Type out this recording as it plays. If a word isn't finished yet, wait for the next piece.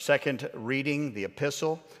Second reading, the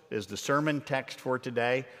epistle, is the sermon text for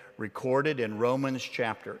today, recorded in Romans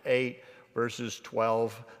chapter 8, verses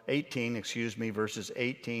 18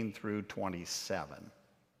 through 27.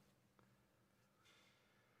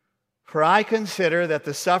 For I consider that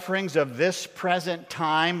the sufferings of this present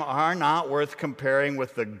time are not worth comparing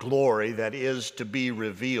with the glory that is to be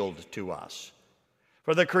revealed to us.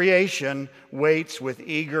 For the creation waits with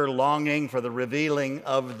eager longing for the revealing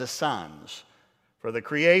of the sons. For the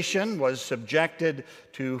creation was subjected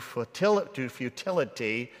to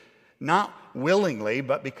futility, not willingly,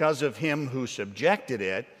 but because of him who subjected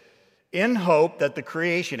it, in hope that the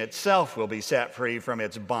creation itself will be set free from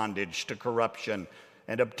its bondage to corruption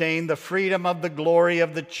and obtain the freedom of the glory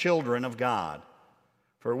of the children of God.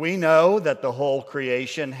 For we know that the whole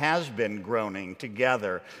creation has been groaning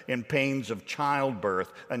together in pains of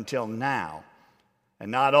childbirth until now.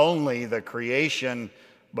 And not only the creation,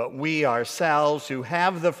 but we ourselves who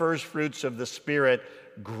have the first fruits of the Spirit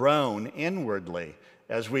groan inwardly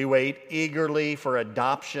as we wait eagerly for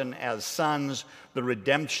adoption as sons, the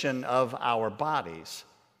redemption of our bodies.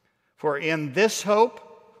 For in this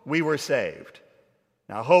hope we were saved.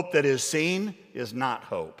 Now hope that is seen is not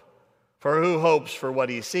hope. For who hopes for what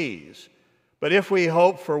he sees? But if we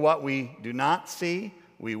hope for what we do not see,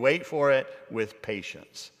 we wait for it with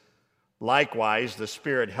patience. Likewise, the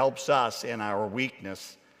Spirit helps us in our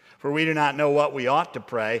weakness. For we do not know what we ought to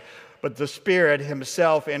pray, but the Spirit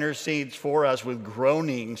himself intercedes for us with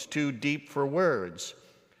groanings too deep for words.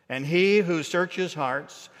 And he who searches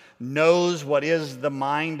hearts knows what is the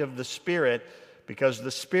mind of the Spirit, because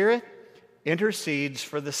the Spirit intercedes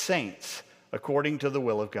for the saints according to the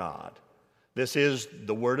will of God. This is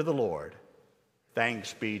the word of the Lord.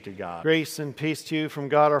 Thanks be to God. Grace and peace to you from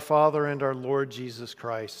God our Father and our Lord Jesus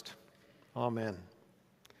Christ. Amen.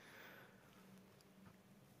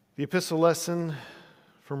 The epistle lesson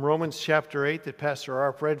from Romans chapter 8 that Pastor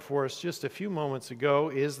Arp read for us just a few moments ago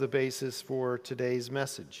is the basis for today's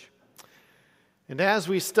message. And as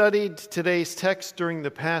we studied today's text during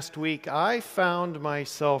the past week, I found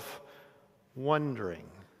myself wondering,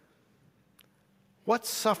 what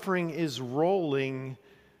suffering is rolling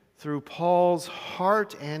through Paul's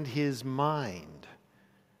heart and his mind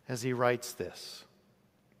as he writes this?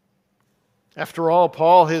 After all,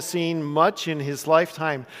 Paul has seen much in his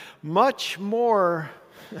lifetime, much more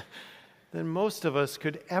than most of us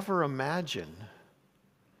could ever imagine.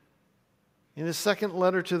 In his second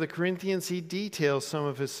letter to the Corinthians, he details some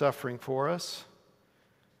of his suffering for us.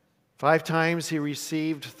 5 times he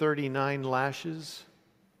received 39 lashes.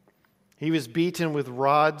 He was beaten with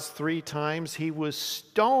rods 3 times. He was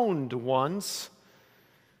stoned once.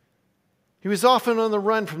 He was often on the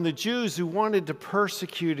run from the Jews who wanted to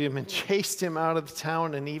persecute him and chased him out of the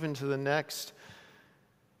town and even to the next.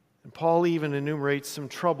 And Paul even enumerates some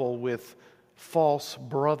trouble with false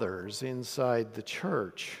brothers inside the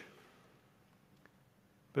church.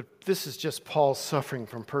 But this is just Paul's suffering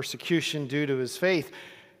from persecution due to his faith.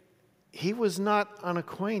 He was not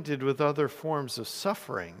unacquainted with other forms of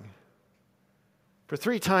suffering. For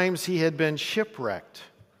 3 times he had been shipwrecked.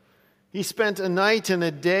 He spent a night and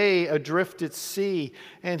a day adrift at sea,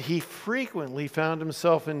 and he frequently found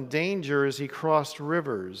himself in danger as he crossed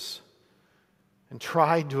rivers and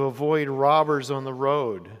tried to avoid robbers on the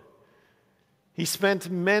road. He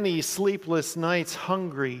spent many sleepless nights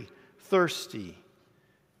hungry, thirsty,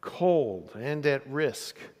 cold, and at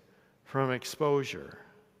risk from exposure.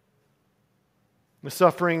 The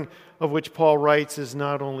suffering of which Paul writes is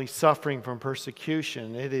not only suffering from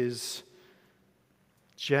persecution, it is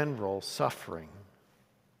general suffering.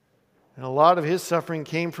 And a lot of his suffering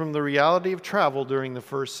came from the reality of travel during the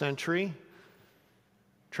first century.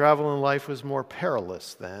 Travel in life was more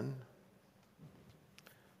perilous then.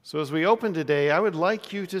 So as we open today, I would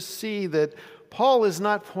like you to see that Paul is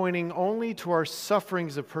not pointing only to our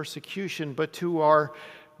sufferings of persecution, but to our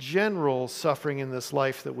general suffering in this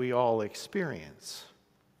life that we all experience.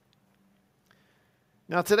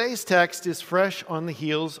 Now, today's text is fresh on the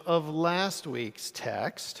heels of last week's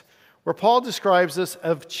text, where Paul describes us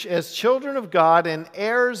as children of God and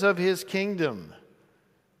heirs of his kingdom.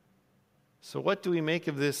 So what do we make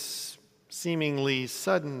of this seemingly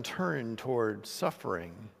sudden turn toward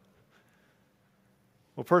suffering?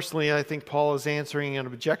 Well, personally, I think Paul is answering an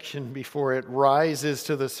objection before it rises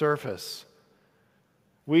to the surface.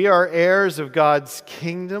 We are heirs of God's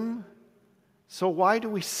kingdom, so why do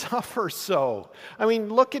we suffer so? I mean,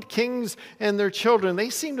 look at kings and their children. They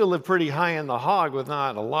seem to live pretty high in the hog with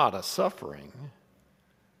not a lot of suffering.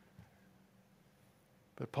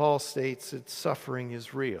 But Paul states that suffering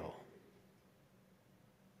is real.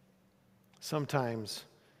 Sometimes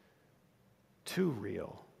too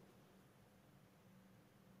real.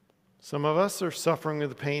 Some of us are suffering with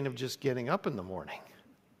the pain of just getting up in the morning.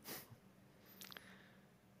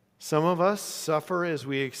 Some of us suffer as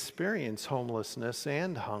we experience homelessness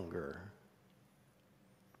and hunger.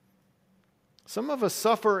 Some of us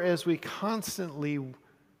suffer as we constantly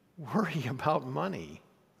worry about money.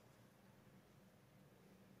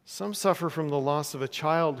 Some suffer from the loss of a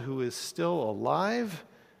child who is still alive,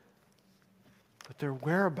 but their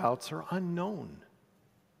whereabouts are unknown.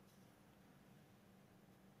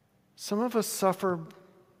 Some of us suffer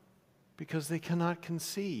because they cannot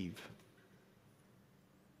conceive.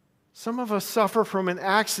 Some of us suffer from an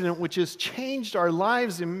accident which has changed our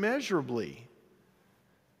lives immeasurably.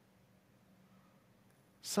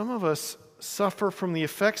 Some of us suffer from the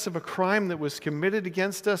effects of a crime that was committed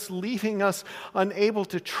against us, leaving us unable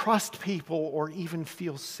to trust people or even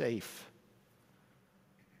feel safe.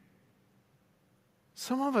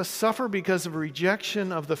 Some of us suffer because of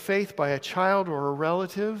rejection of the faith by a child or a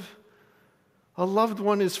relative. A loved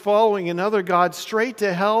one is following another god straight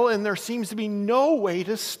to hell, and there seems to be no way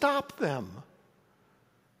to stop them.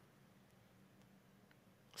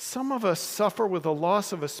 Some of us suffer with the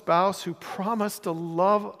loss of a spouse who promised to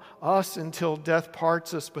love us until death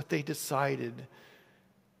parts us, but they decided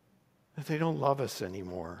that they don't love us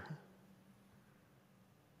anymore.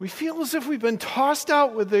 We feel as if we've been tossed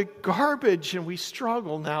out with the garbage, and we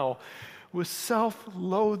struggle now with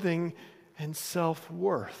self-loathing and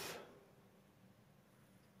self-worth.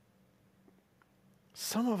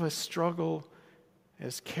 Some of us struggle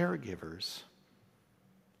as caregivers,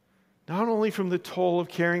 not only from the toll of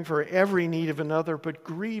caring for every need of another, but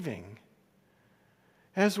grieving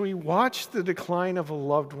as we watch the decline of a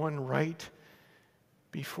loved one right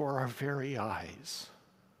before our very eyes.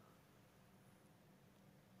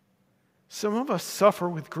 Some of us suffer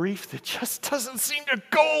with grief that just doesn't seem to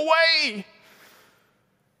go away.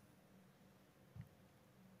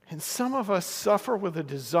 And some of us suffer with a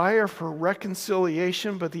desire for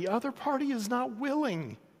reconciliation, but the other party is not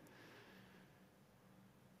willing.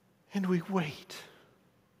 And we wait.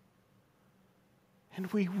 And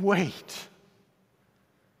we wait.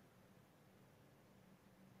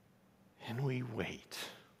 And we wait.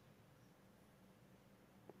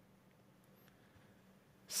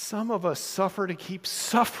 Some of us suffer to keep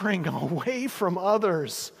suffering away from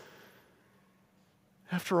others.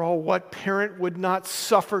 After all, what parent would not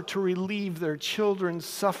suffer to relieve their children's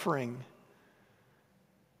suffering?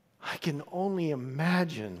 I can only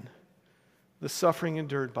imagine the suffering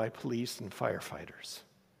endured by police and firefighters.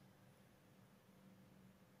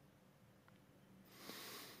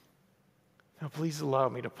 Now, please allow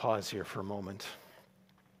me to pause here for a moment.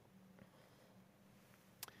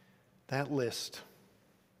 That list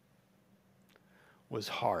was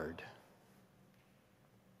hard.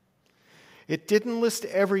 It didn't list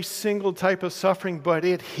every single type of suffering, but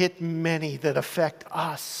it hit many that affect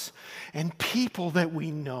us and people that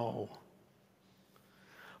we know.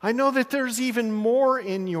 I know that there's even more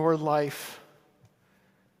in your life,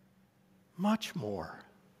 much more.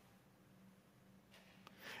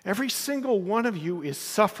 Every single one of you is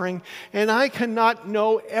suffering, and I cannot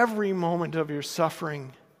know every moment of your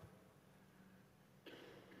suffering.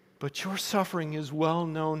 But your suffering is well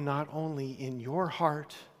known not only in your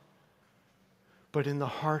heart, but in the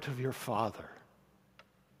heart of your Father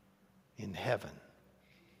in heaven.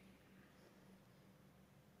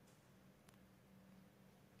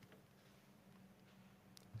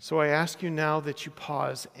 So I ask you now that you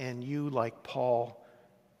pause and you, like Paul,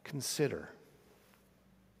 consider.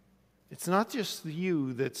 It's not just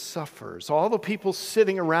you that suffers. All the people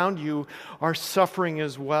sitting around you are suffering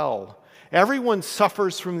as well. Everyone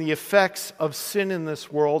suffers from the effects of sin in this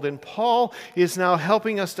world, and Paul is now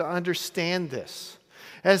helping us to understand this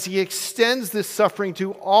as he extends this suffering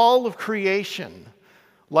to all of creation,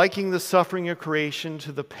 liking the suffering of creation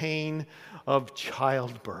to the pain of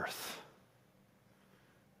childbirth.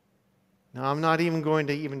 Now, I'm not even going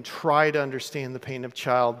to even try to understand the pain of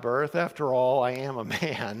childbirth. After all, I am a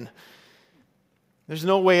man. There's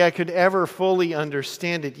no way I could ever fully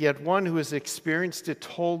understand it, yet one who has experienced it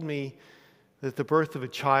told me that the birth of a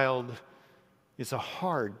child is a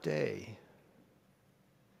hard day.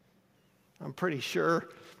 I'm pretty sure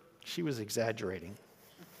she was exaggerating.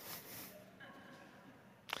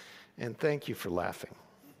 And thank you for laughing.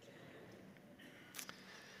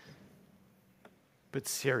 But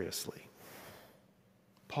seriously,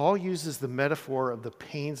 Paul uses the metaphor of the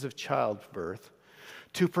pains of childbirth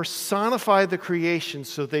to personify the creation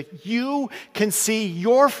so that you can see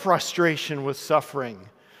your frustration with suffering.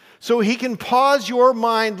 So he can pause your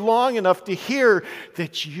mind long enough to hear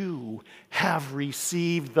that you have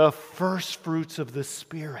received the first fruits of the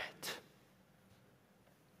Spirit.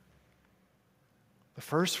 The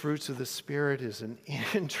first fruits of the Spirit is an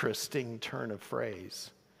interesting turn of phrase.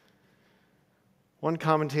 One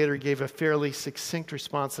commentator gave a fairly succinct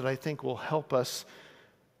response that I think will help us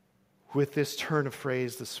with this turn of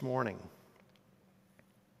phrase this morning.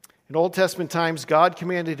 In Old Testament times, God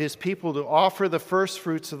commanded his people to offer the first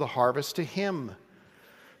fruits of the harvest to him.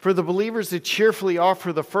 For the believers to cheerfully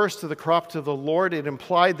offer the first of the crop to the Lord, it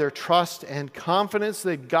implied their trust and confidence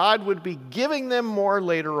that God would be giving them more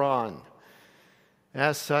later on.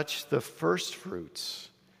 As such, the first fruits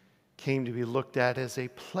came to be looked at as a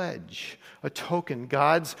pledge, a token,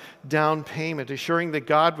 God's down payment, assuring that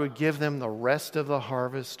God would give them the rest of the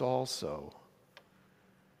harvest also.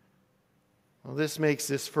 Well, this makes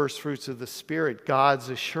this first fruits of the Spirit God's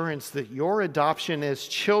assurance that your adoption as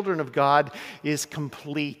children of God is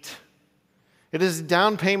complete. It is a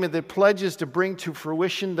down payment that pledges to bring to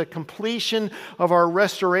fruition the completion of our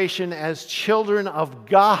restoration as children of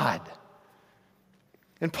God.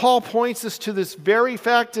 And Paul points us to this very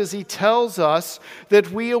fact as he tells us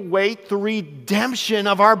that we await the redemption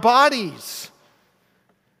of our bodies.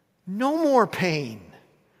 No more pain.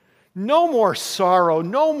 No more sorrow,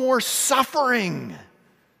 no more suffering,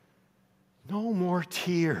 no more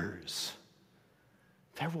tears.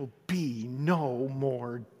 There will be no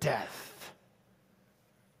more death.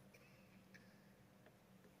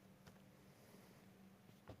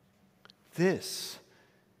 This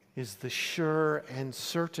is the sure and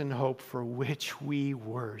certain hope for which we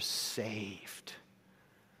were saved.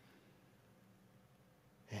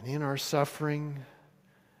 And in our suffering,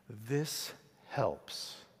 this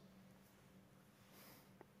helps.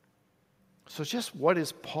 So just what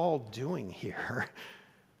is Paul doing here?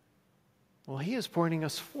 Well, he is pointing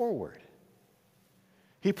us forward.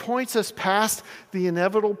 He points us past the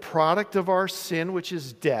inevitable product of our sin, which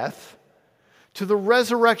is death, to the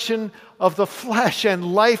resurrection of the flesh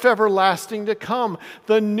and life everlasting to come,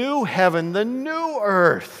 the new heaven, the new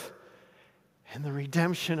earth, and the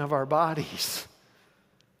redemption of our bodies.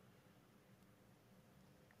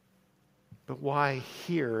 But why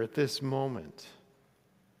here at this moment?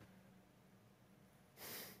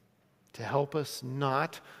 To help us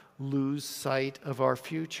not lose sight of our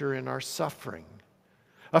future in our suffering.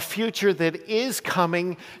 A future that is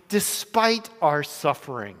coming despite our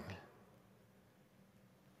suffering.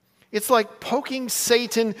 It's like poking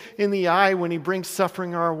Satan in the eye when he brings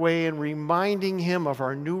suffering our way and reminding him of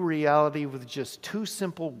our new reality with just two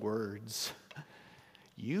simple words.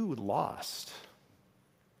 You lost.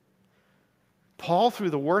 Paul, through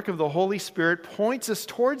the work of the Holy Spirit, points us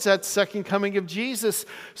towards that second coming of Jesus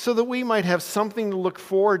so that we might have something to look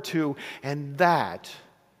forward to, and that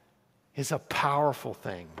is a powerful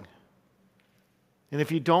thing. And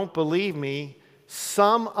if you don't believe me,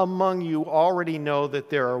 some among you already know that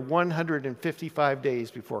there are 155 days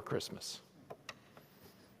before Christmas.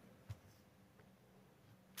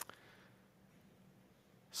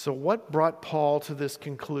 So what brought Paul to this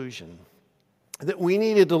conclusion? That we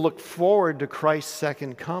needed to look forward to Christ's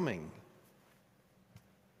second coming.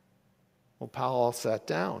 Well, Paul sat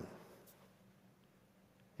down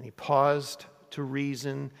and he paused to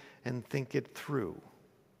reason and think it through.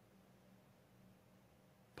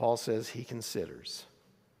 Paul says he considers.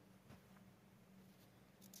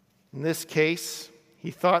 In this case, he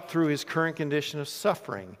thought through his current condition of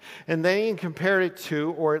suffering, and then he compared it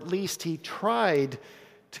to, or at least he tried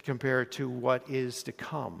to compare it to, what is to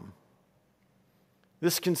come.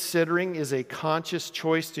 This considering is a conscious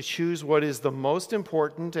choice to choose what is the most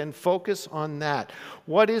important and focus on that.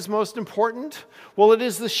 What is most important? Well, it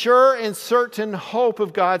is the sure and certain hope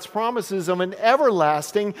of God's promises of an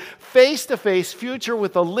everlasting, face-to-face future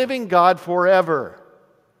with the living God forever.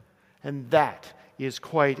 And that is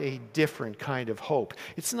quite a different kind of hope.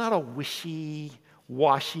 It's not a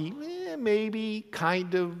wishy-washy, maybe,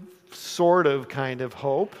 kind of, sort of kind of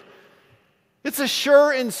hope. It's a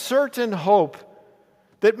sure and certain hope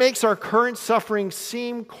that makes our current suffering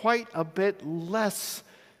seem quite a bit less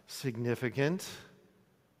significant,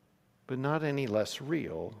 but not any less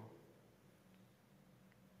real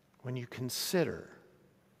when you consider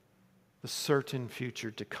the certain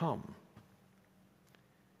future to come.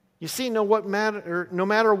 You see, no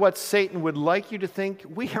matter what Satan would like you to think,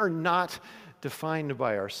 we are not defined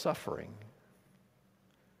by our suffering.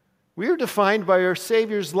 We are defined by our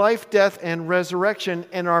Savior's life, death, and resurrection,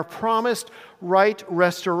 and our promised right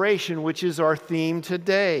restoration, which is our theme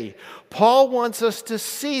today. Paul wants us to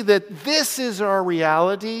see that this is our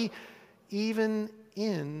reality, even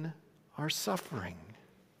in our suffering.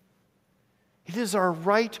 It is our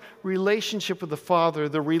right relationship with the Father,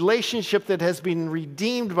 the relationship that has been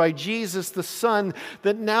redeemed by Jesus the Son,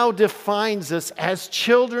 that now defines us as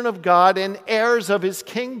children of God and heirs of His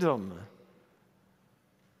kingdom.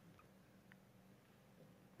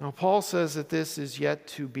 Now, Paul says that this is yet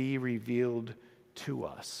to be revealed to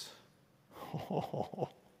us.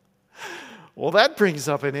 Well, that brings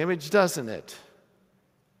up an image, doesn't it?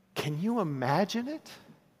 Can you imagine it?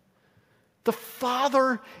 The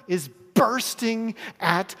Father is bursting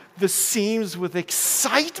at the seams with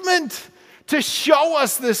excitement to show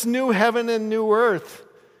us this new heaven and new earth.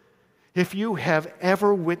 If you have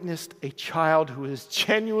ever witnessed a child who is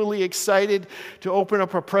genuinely excited to open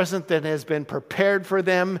up a present that has been prepared for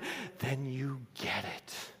them, then you get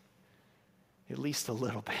it. At least a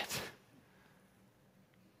little bit.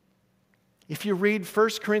 If you read 1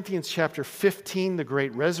 Corinthians chapter 15, the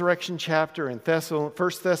great resurrection chapter, and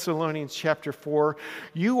 1 Thessalonians chapter 4,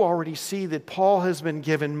 you already see that Paul has been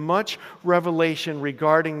given much revelation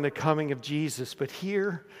regarding the coming of Jesus. But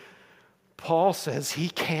here, Paul says he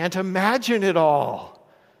can't imagine it all.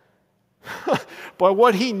 But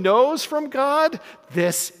what he knows from God,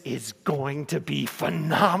 this is going to be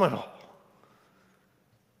phenomenal.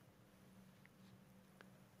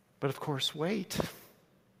 But of course, wait.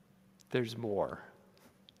 There's more.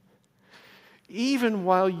 Even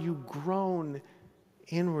while you groan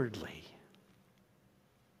inwardly,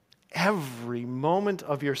 every moment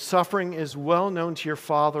of your suffering is well known to your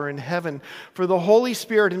Father in heaven, for the Holy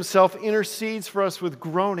Spirit Himself intercedes for us with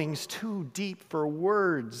groanings too deep for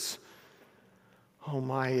words. Oh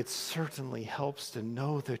my, it certainly helps to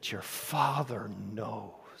know that your Father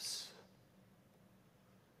knows.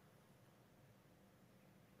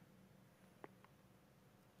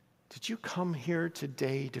 Did you come here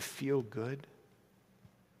today to feel good?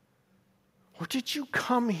 Or did you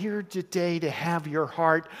come here today to have your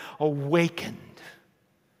heart awakened?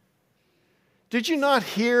 Did you not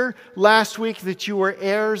hear last week that you were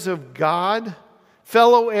heirs of God,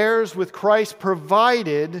 fellow heirs with Christ,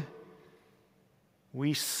 provided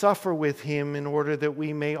we suffer with Him in order that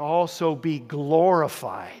we may also be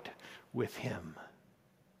glorified with Him?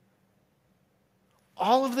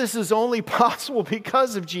 All of this is only possible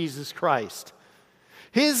because of Jesus Christ.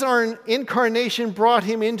 His incarnation brought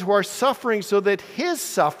Him into our suffering so that His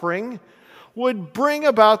suffering would bring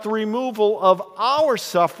about the removal of our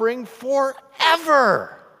suffering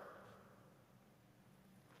forever.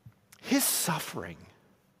 His suffering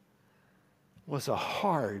was a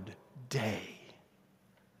hard day,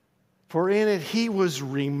 for in it He was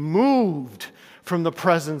removed from the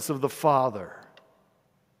presence of the Father.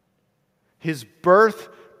 His birth,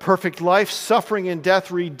 perfect life, suffering, and death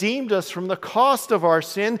redeemed us from the cost of our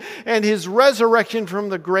sin, and His resurrection from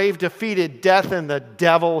the grave defeated death and the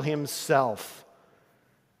devil himself.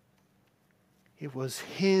 It was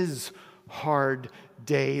His hard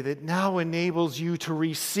day that now enables you to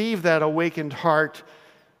receive that awakened heart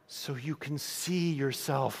so you can see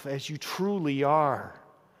yourself as you truly are,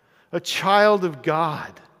 a child of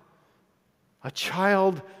God, a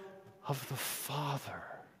child of the Father.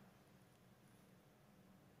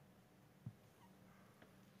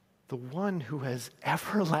 The one who has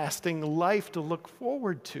everlasting life to look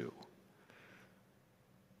forward to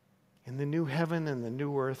in the new heaven and the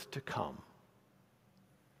new earth to come.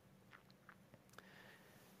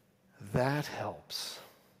 That helps.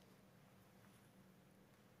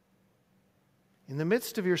 In the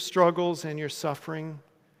midst of your struggles and your suffering,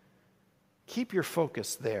 keep your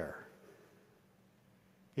focus there.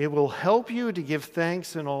 It will help you to give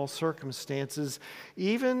thanks in all circumstances,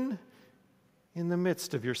 even in the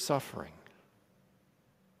midst of your suffering.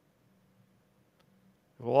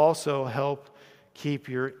 It will also help keep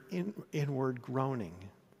your inward groaning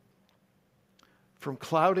from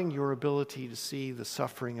clouding your ability to see the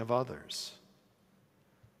suffering of others.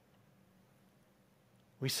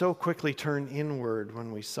 We so quickly turn inward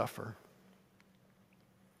when we suffer.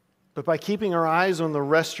 But by keeping our eyes on the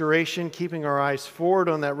restoration, keeping our eyes forward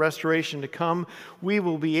on that restoration to come, we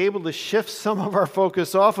will be able to shift some of our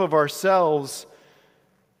focus off of ourselves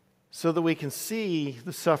so that we can see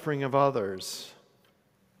the suffering of others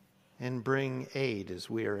and bring aid as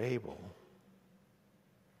we are able.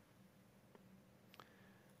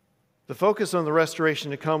 The focus on the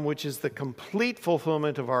restoration to come, which is the complete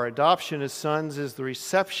fulfillment of our adoption as sons, is the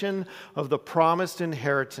reception of the promised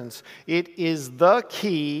inheritance. It is the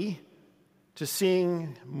key to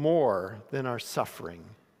seeing more than our suffering.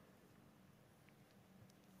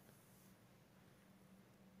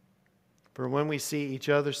 For when we see each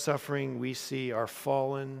other suffering, we see our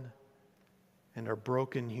fallen and our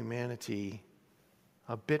broken humanity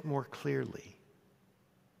a bit more clearly.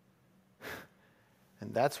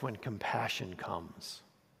 And that's when compassion comes.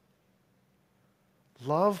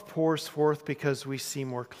 Love pours forth because we see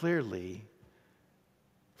more clearly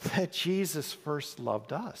that Jesus first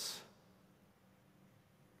loved us.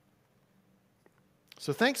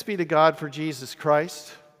 So thanks be to God for Jesus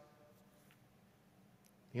Christ,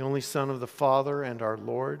 the only Son of the Father and our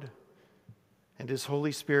Lord, and His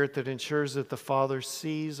Holy Spirit that ensures that the Father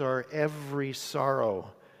sees our every sorrow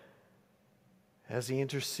as He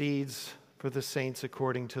intercedes for the saints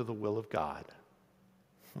according to the will of God.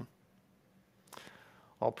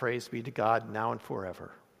 All praise be to God now and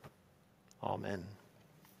forever. Amen.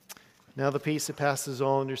 Now the peace that passes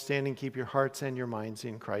all understanding, keep your hearts and your minds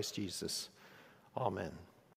in Christ Jesus. Amen.